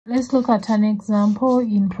Let's look at an example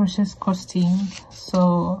in process costing.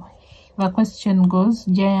 So the question goes,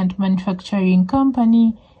 Giant Manufacturing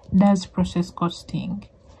Company does process costing.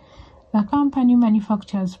 The company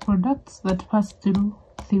manufactures products that pass through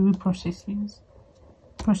 3 processes: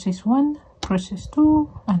 process 1, process 2,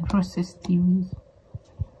 and process 3.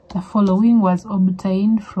 The following was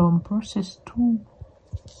obtained from process 2.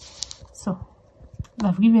 So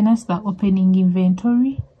they've given us the opening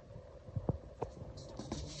inventory.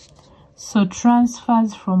 So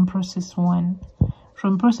transfers from process 1.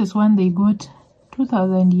 From process 1 they got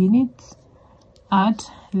 2000 units at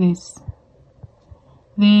this.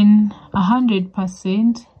 Then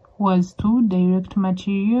 100% was to direct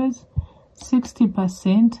materials,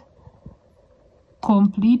 60%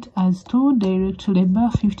 complete as to direct labor,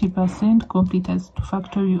 50% complete as to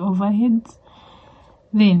factory overheads.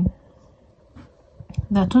 Then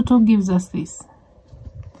the total gives us this.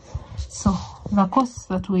 So the costs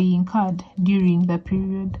that were incurred during the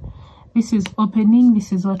period. This is opening,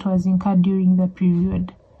 this is what was incurred during the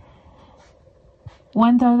period.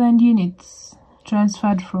 1000 units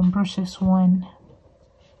transferred from process 1.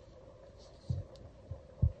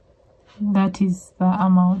 That is the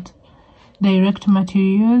amount. Direct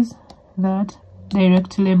materials, that,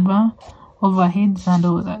 direct labor, overheads, and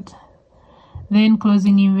all that. Then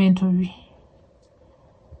closing inventory.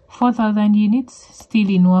 4000 units still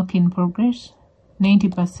in work in progress,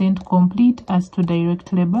 90% complete as to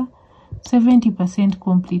direct labor, 70%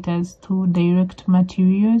 complete as to direct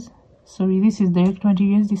materials. Sorry, this is direct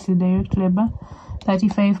materials, this is direct labor.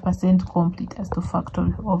 35% complete as to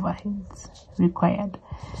factory overheads required.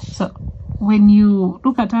 So when you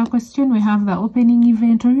look at our question, we have the opening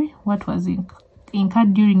inventory, what was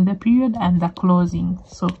incurred during the period, and the closing.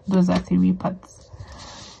 So those are 3 parts.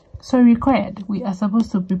 So required, we are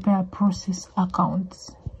supposed to prepare process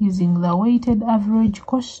accounts using the weighted average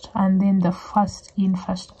cost and then the first in,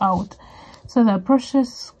 first out. So the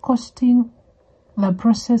process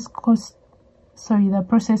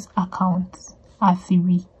accounts are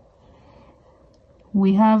 3.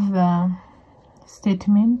 We have the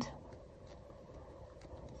statement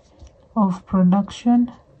of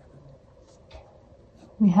production,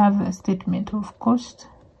 we have the statement of cost,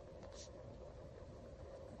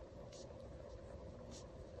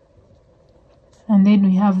 and then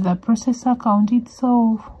we have the process account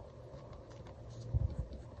itself.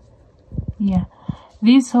 Yeah,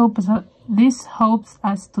 this helps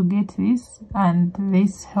us to get this, and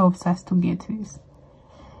this helps us to get this.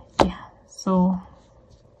 Yeah, so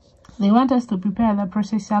they want us to prepare the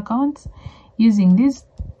process accounts using these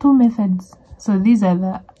 2 methods. So these are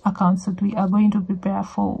the accounts that we are going to prepare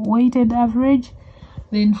for weighted average,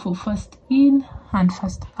 then for first in and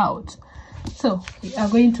first out. So we are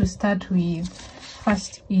going to start with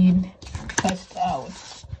first in, first out.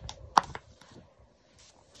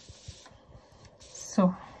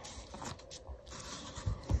 So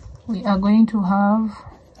we are going to have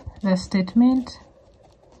the statement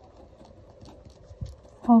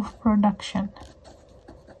of production.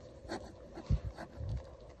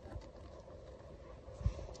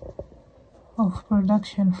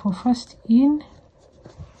 For first in,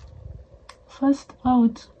 first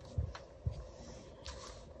out.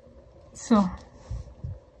 So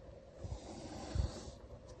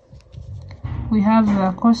we have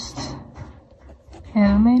the cost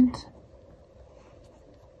element,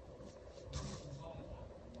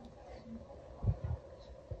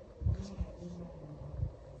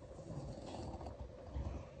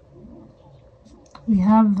 we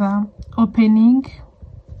have the opening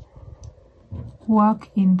work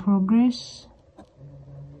in progress,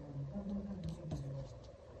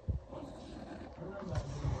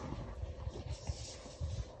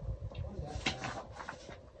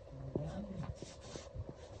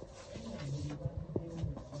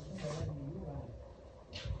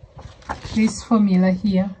 this formula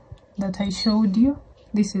here that I showed you,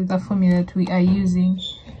 this is the formula that we are using,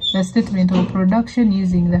 the statement of production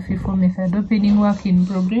using the FIFO method: opening work in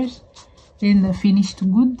progress, then the finished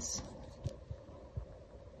goods,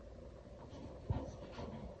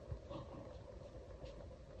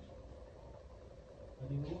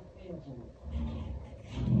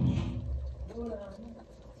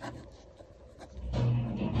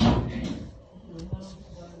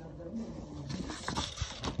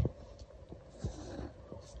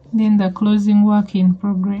 then the closing work in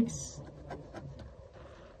progress.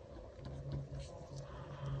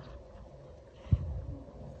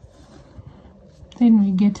 Then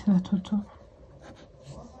we get the total.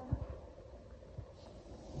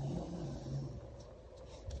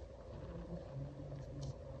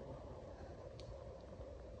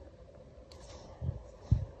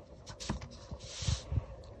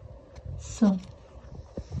 So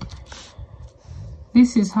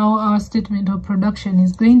this is how our statement of production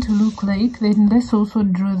is going to look like. Then let's also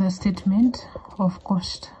draw the statement of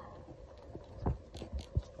cost.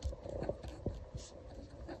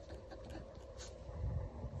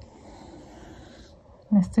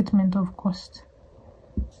 The statement of cost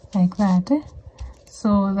like that.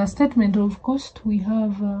 So the statement of cost, we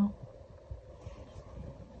have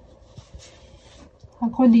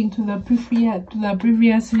according to the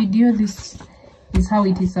previous video, this is how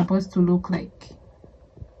it is supposed to look like.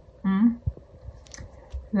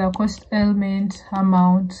 The cost element,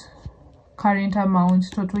 amount, current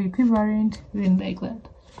amount, total equivalent, then like that.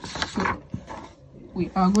 So we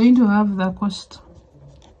are going to have the cost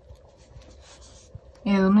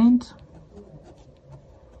element,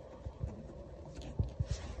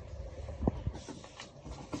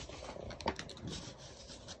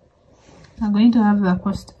 I'm going to have the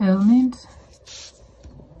cost element,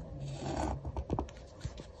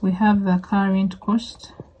 we have the current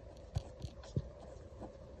cost,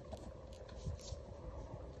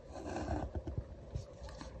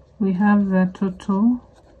 we have the total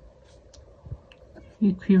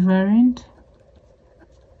equivalent,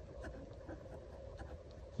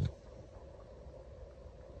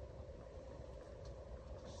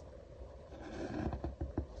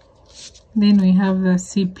 then we have the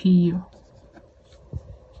CPU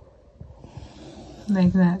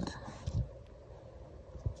like that.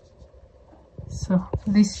 So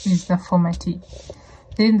this is the formatting.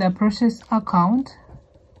 Then the process account,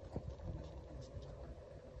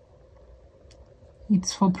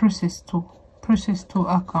 it's for process 2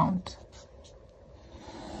 account.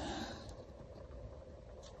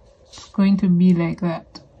 It's going to be like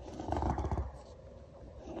that.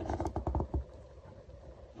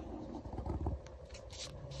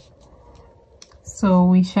 So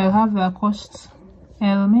we shall have the cost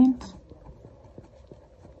element,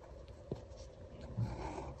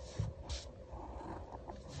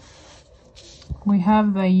 we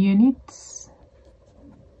have the units,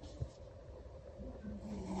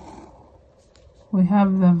 we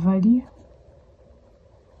have the value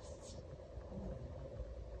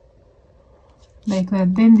like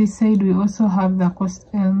that. Then this side we also have the cost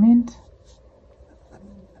element.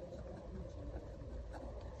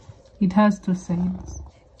 It has two sides,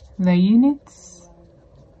 the units,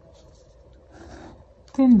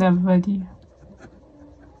 then the value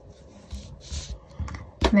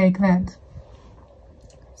like that.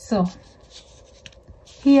 So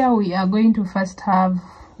here we are going to first have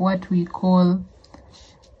what we call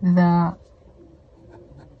the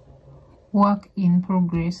work in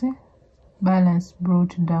progress balance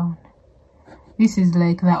brought down. This is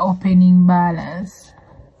like the opening balance,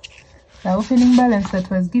 the opening balance that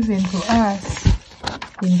was given to us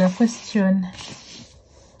in the question.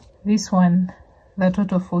 This one, the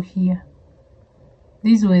total for here,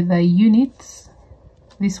 these were the units,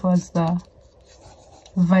 this was the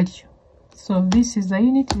value. So this is the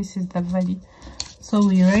unit, this is the value. So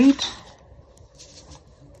we write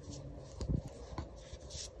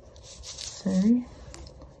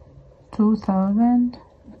 2000,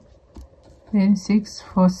 then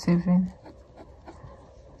 647.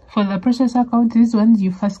 For the process account, these ones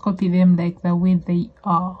you first copy them like the way they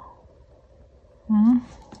are.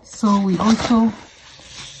 So we also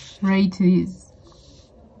write these.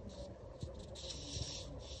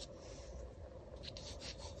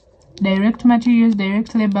 Direct materials,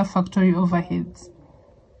 direct labor, factory overheads,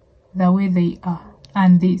 the way they are.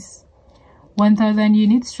 And this 1000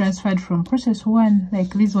 units transferred from process 1,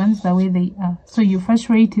 like these ones, the way they are. So you first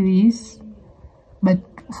write this, but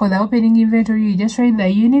for the opening inventory you just write the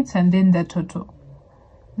units and then the total.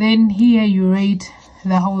 Then here you write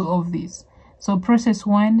the whole of this. So process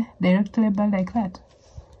 1, direct labor, like that.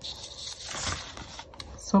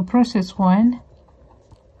 So process 1,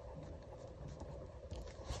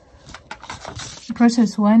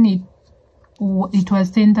 it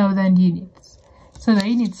was 10,000 units. So the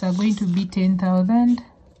units are going to be 10,000.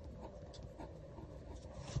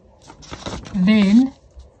 Then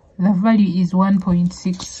the value is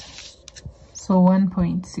 1.6. So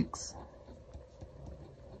 1.6.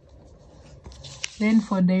 Then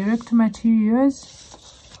for direct materials,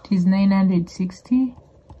 it is 960.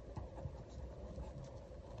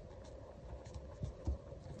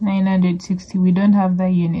 960, we don't have the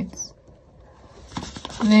units.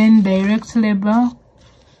 Then direct labor,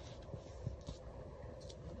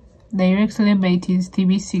 it is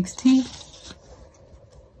TB60.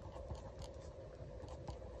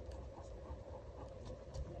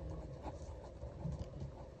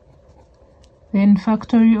 Then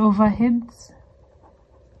factory overheads,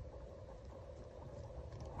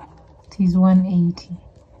 it is 180,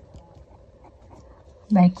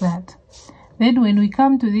 like that. Then when we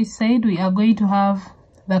come to this side, we are going to have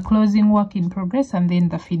the closing work in progress and then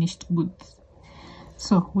the finished goods.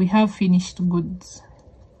 So we have finished goods,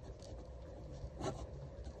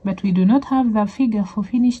 but we do not have the figure for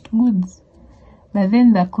finished goods. But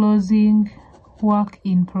then the closing work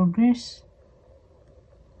in progress,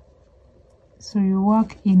 sorry,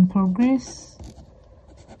 work in progress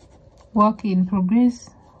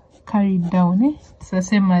carried down, it's the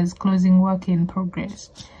same as closing work in progress.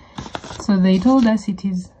 So they told us it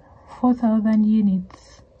is 4,000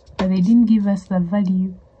 units, but they didn't give us the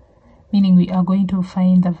value, meaning we are going to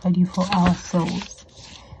find the value for ourselves.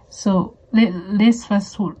 So let's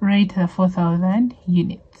first write the 4,000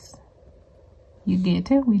 units. You get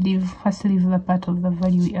it? We first leave the part of the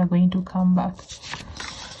value. We are going to come back.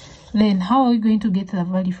 Then how are we going to get the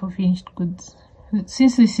value for finished goods?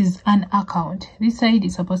 Since this is an account, this side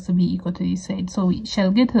is supposed to be equal to this side, so we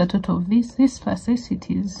shall get the total of this plus this,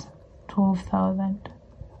 it is 12,000.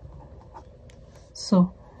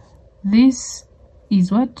 So this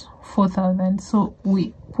is what? 4,000. So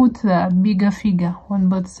we put the bigger figure on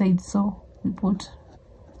both sides, so we put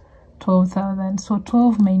 12,000. So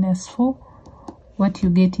 12 minus 4, what you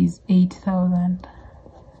get is 8,000.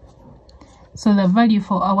 So the value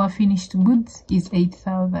for our finished goods is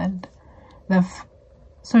 8,000.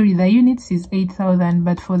 The units is 8,000,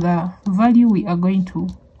 but for the value we are going to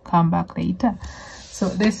come back later. So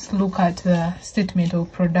let's look at the statement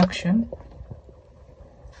of production.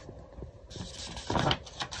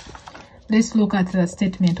 Let's look at the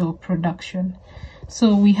statement of production.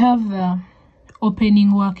 So we have the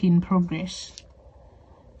opening work in progress.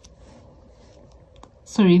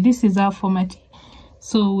 Sorry, this is our format.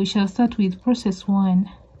 So we shall start with process 1.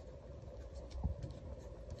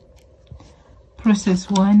 Process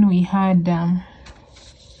 1, we had,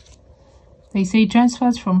 they say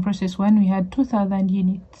transfers from process 1, we had 2,000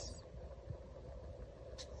 units.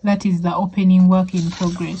 That is the opening work in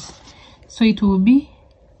progress. So it will be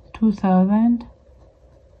 2,000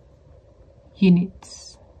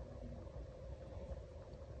 units.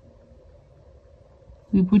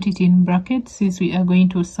 We put it in brackets since we are going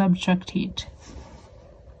to subtract it.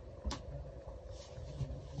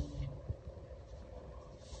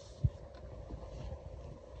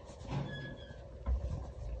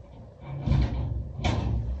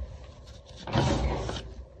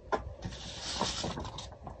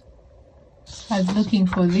 As looking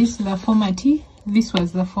for this, the formatty, this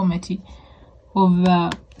was the formatty of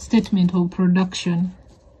the statement of production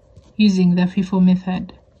using the FIFO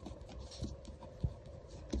method.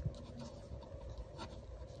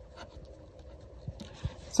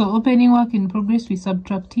 So opening work in progress, we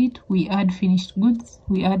subtract it, we add finished goods,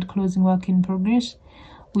 we add closing work in progress,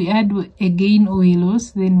 we add a gain or a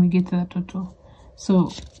loss, then we get the total.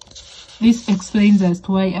 So this explains as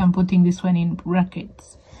to why I'm putting this one in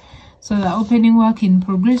brackets. So the opening work in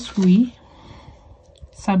progress, we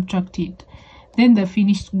subtract it. Then the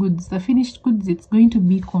finished goods. The finished goods, it's going to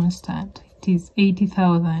be constant. It is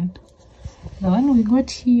 80,000. The one we got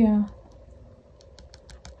here,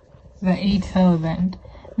 the 8,000.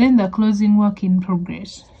 Then the closing work in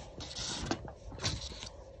progress,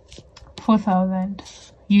 4,000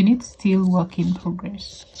 units, still work in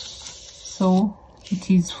progress. So it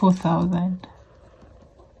is 4,000.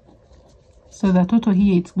 So the total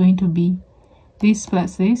here, it's going to be this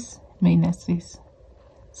plus this minus this.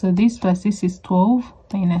 So this plus this is 12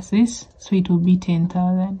 minus this, so it will be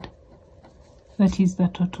 10,000. That is the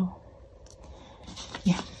total.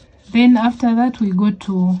 Yeah. Then after that, we go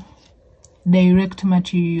to direct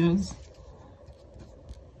materials.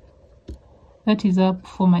 That is up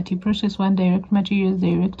formatty. Process 1, direct materials,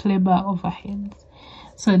 direct labor, overheads.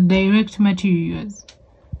 So direct materials.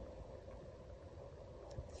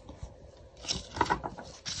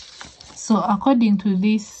 So according to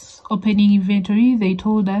this opening inventory, they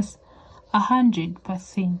told us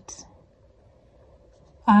 100%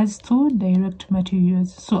 as to direct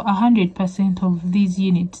materials. So 100% of these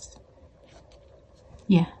units,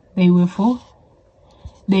 yeah, they were for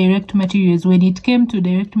direct materials. When it came to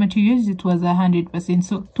direct materials, it was 100%.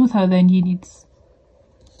 So 2,000 units.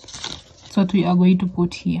 That's what we are going to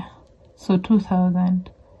put here. So 2,000.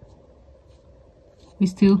 We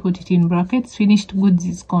still put it in brackets. Finished goods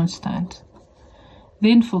is constant.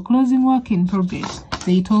 Then for closing work in progress,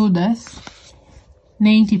 they told us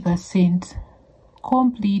 90%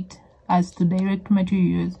 complete as to direct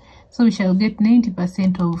materials. So we shall get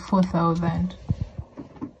 90% of 4,000.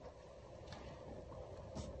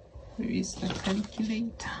 Where is the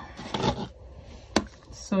calculator?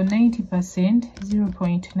 So 90%,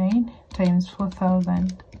 0.9 times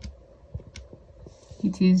 4,000.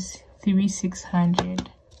 it is 3600.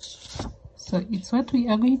 So it's what we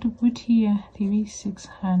are going to put here,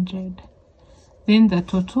 3600. Then the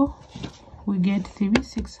total, we get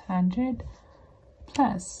 3600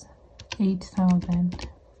 plus 8000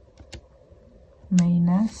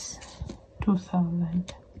 minus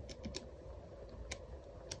 2000.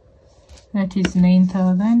 That is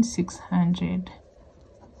 9600.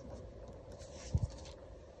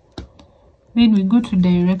 Then we go to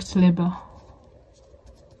direct labor.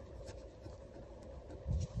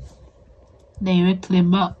 Direct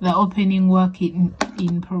labor, the opening work in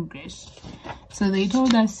progress. So they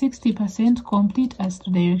told us 60% complete as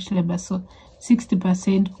to direct labor. So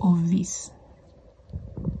 60% of this,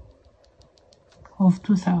 of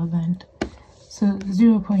 2000. So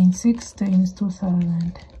 0.6 times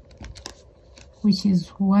 2000, which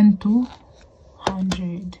is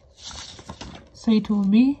 1/200. So it will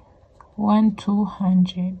be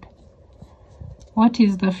 1/200. What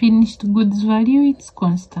is the finished goods value? It's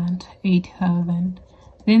constant, 8000.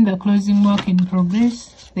 Then the closing work in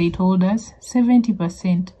progress, they told us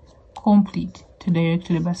 70% complete to direct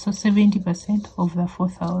labor. So 70% of the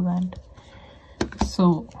 4000.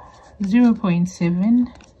 So 0.7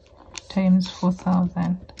 times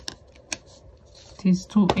 4000, it is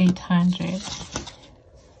 2800.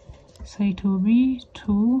 So it will be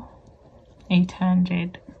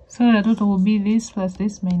 2800. So the total will be this plus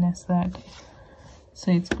this minus that.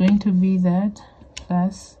 So it's going to be that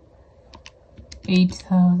plus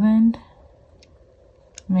 8000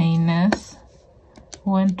 minus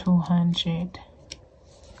 1/200,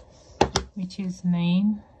 which is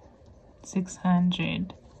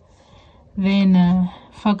 9600. Then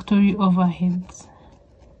factory overheads.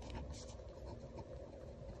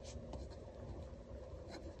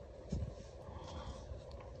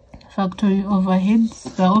 Factory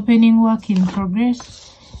overheads, the opening work in progress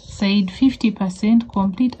said 50%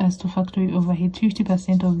 complete as to factory overhead.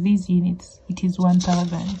 50% of these units, it is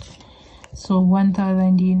 1000. So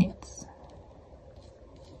 1000 units.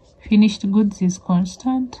 Finished goods is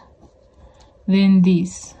constant. Then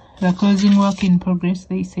this, the closing work in progress,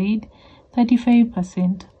 they said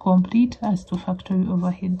 35% complete as to factory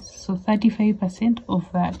overheads. So 35% of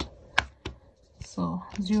that. So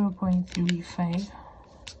 0.35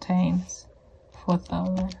 times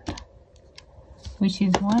 4000, which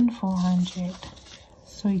is 1/400.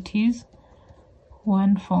 So it is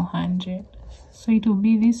 1/400. So it will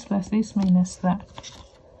be this plus this minus that,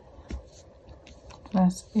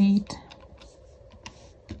 plus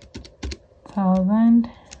 8000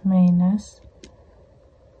 minus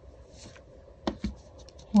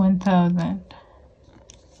 1000,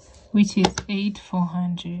 which is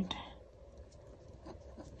 8400.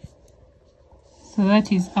 So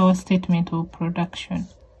that is our statement of production,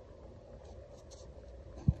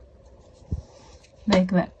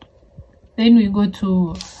 like that. Then we go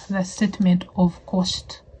to the statement of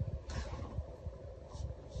cost.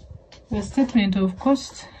 The statement of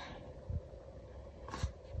cost.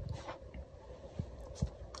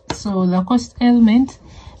 So the cost element,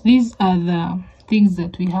 these are the things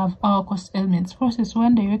that we have, our cost elements. Process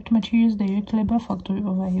 1, direct materials, direct labor, factory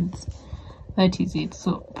overheads. That is it.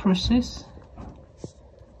 So process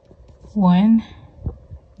 1,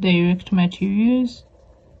 direct materials,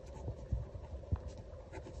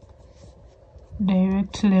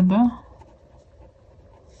 direct labor,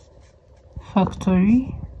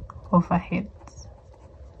 factory overheads.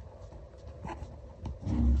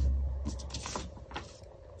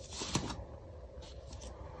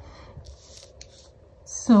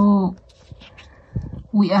 So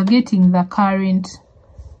we are getting the current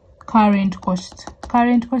cost.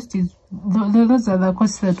 Current cost is those are the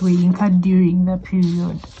costs that we incurred during the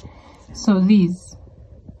period. So these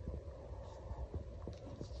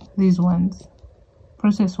ones,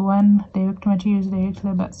 process 1, direct materials, direct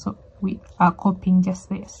labor. So we are copying just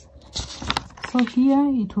this. So here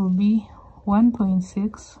it will be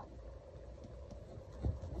 1.6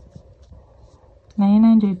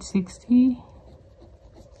 960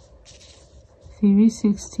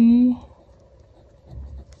 360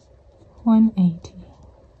 180,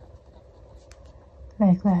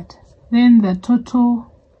 like that. Then the total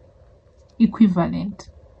equivalent.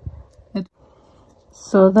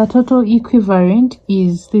 So the total equivalent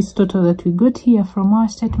is this total that we got here from our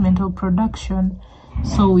statement of production.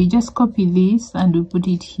 So we just copy this and we put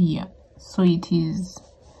it here. So it is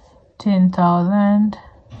 10,000,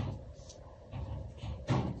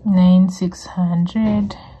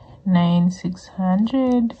 9,600,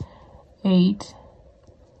 9,600,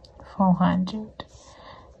 8,400,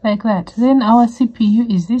 like that. Then our CPU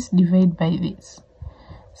is this divided by this.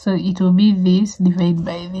 So it will be this divided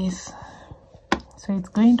by this. So So it's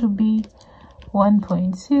going to be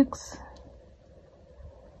 1.6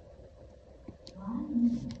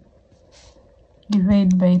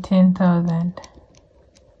 divided by 10,000.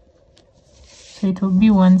 So it will be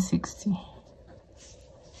 160.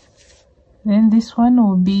 Then this one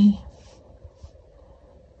will be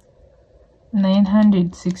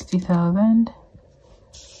 960,000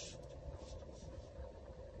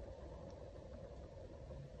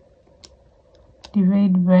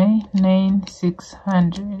 divided by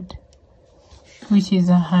 9,600, which is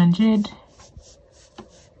 100.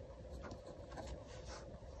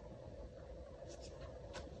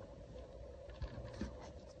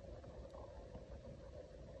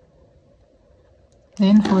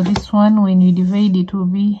 Then for this one, when you divide, it will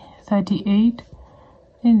be 38.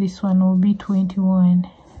 Then this one will be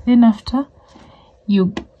 21. Then after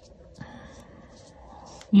you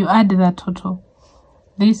add the total,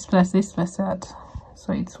 this plus that,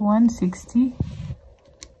 so it's 160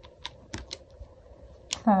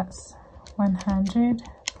 plus 100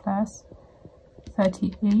 plus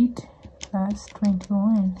 38 plus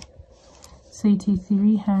 21, so it is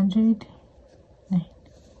 309.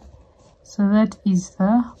 So that is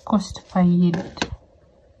the cost per unit.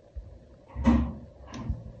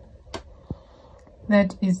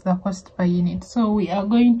 That is the cost per unit. So we are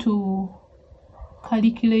going to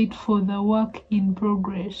calculate for the work in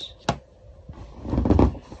progress.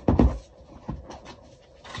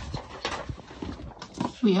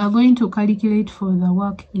 We are going to calculate for the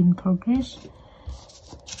work in progress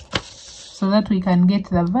so that we can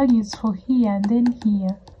get the values for here and then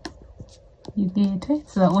here. You get it?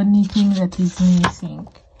 It's the only thing that is missing.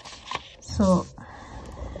 So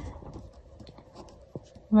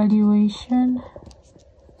valuation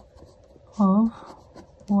of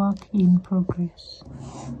work in progress.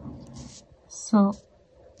 So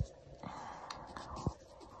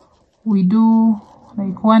we do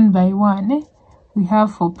like one by one. We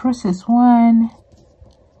have for process 1,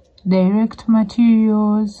 direct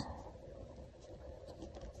materials,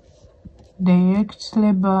 direct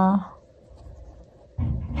labor,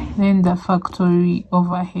 then the factory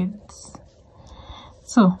overheads.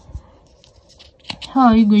 So how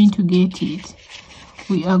are we going to get it?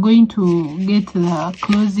 We are going to get the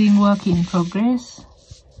closing work in progress,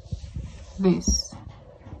 this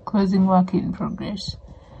closing work in progress,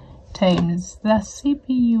 times the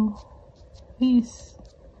CPU, this.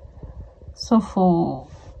 So for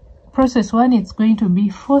process 1, it's going to be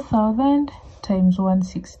 4,000 times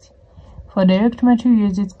 160. For direct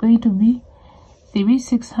materials, it's going to be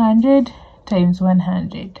 3,600 times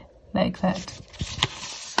 100, like that.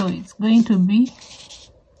 So it's going to be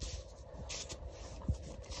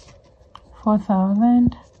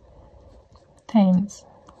 4,000 times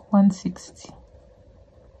 160.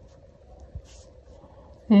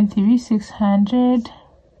 Then 3,600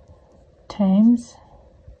 times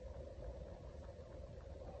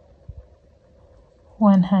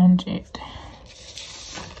 100.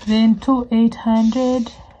 Then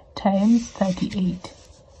 2,800 times 38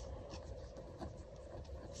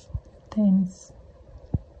 times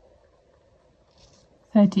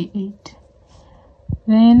 38.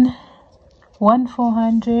 Then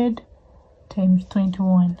 1,400 times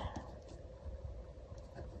 21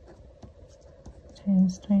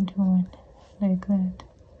 times 21, like that.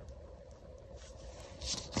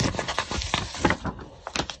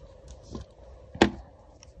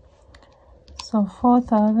 So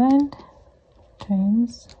 4,000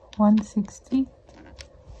 times 160,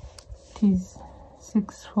 it is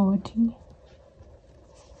 640.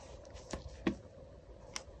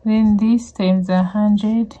 Then this times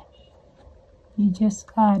 100, you just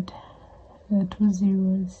add the 2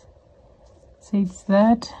 zeros, so it's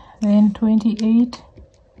that. Then 28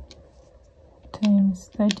 times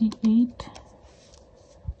 38,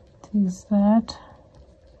 it is that.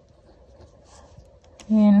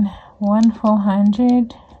 Then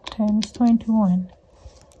 1,400 times 21,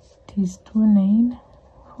 it is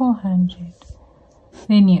 2,900.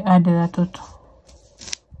 Then you add the total.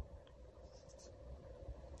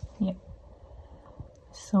 Yeah.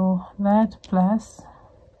 So that plus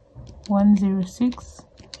 106,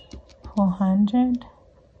 400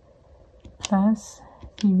 plus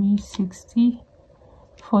 360,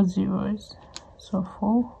 4 zeros. So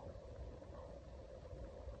 4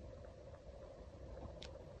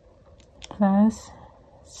 plus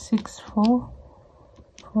 64,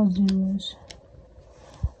 4 zeros,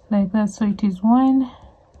 like that. So it is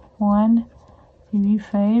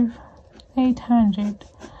 1,135,800.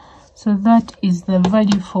 So that is the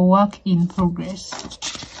value for work in progress.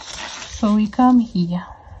 So we come here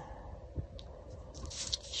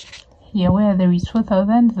where there is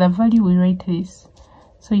 4,000, the value we write this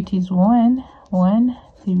So it is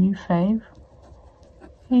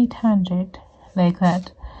 1,135,800, like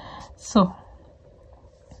that. So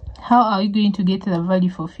how are you going to get the value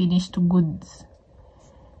for finished goods?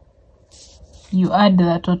 You add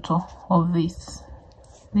the total of this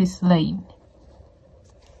line.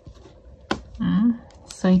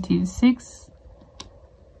 So it is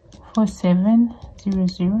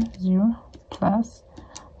 647,000 plus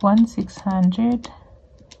 1,600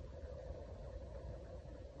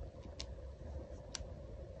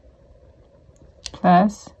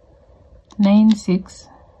 plus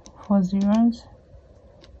 9,640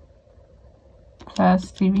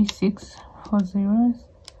 plus 3,640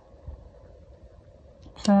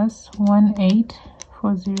 plus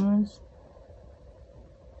 1,840.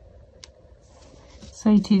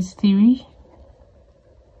 So it is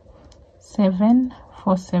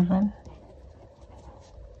 3,747,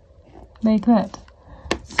 like that.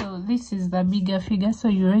 So this is the bigger figure, so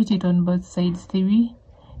you write it on both sides 3.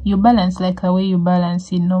 You balance like the way you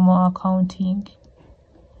balance in normal accounting.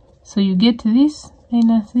 So you get this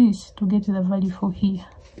minus this to get the value for here.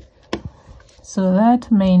 So that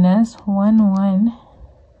minus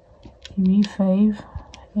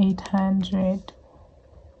 1,135,800.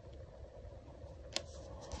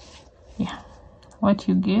 Yeah, what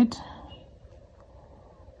you get.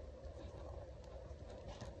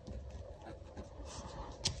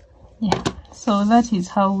 Yeah, so that is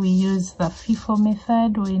how we use the FIFO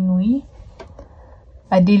method when we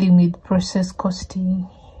are dealing with process costing.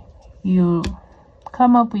 You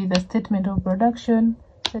come up with a statement of production,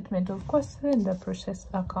 statement of cost, and the process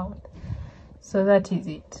account. So that is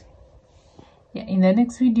it. Yeah, in the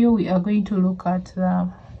next video we are going to look at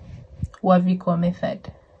the FIFO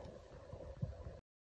method.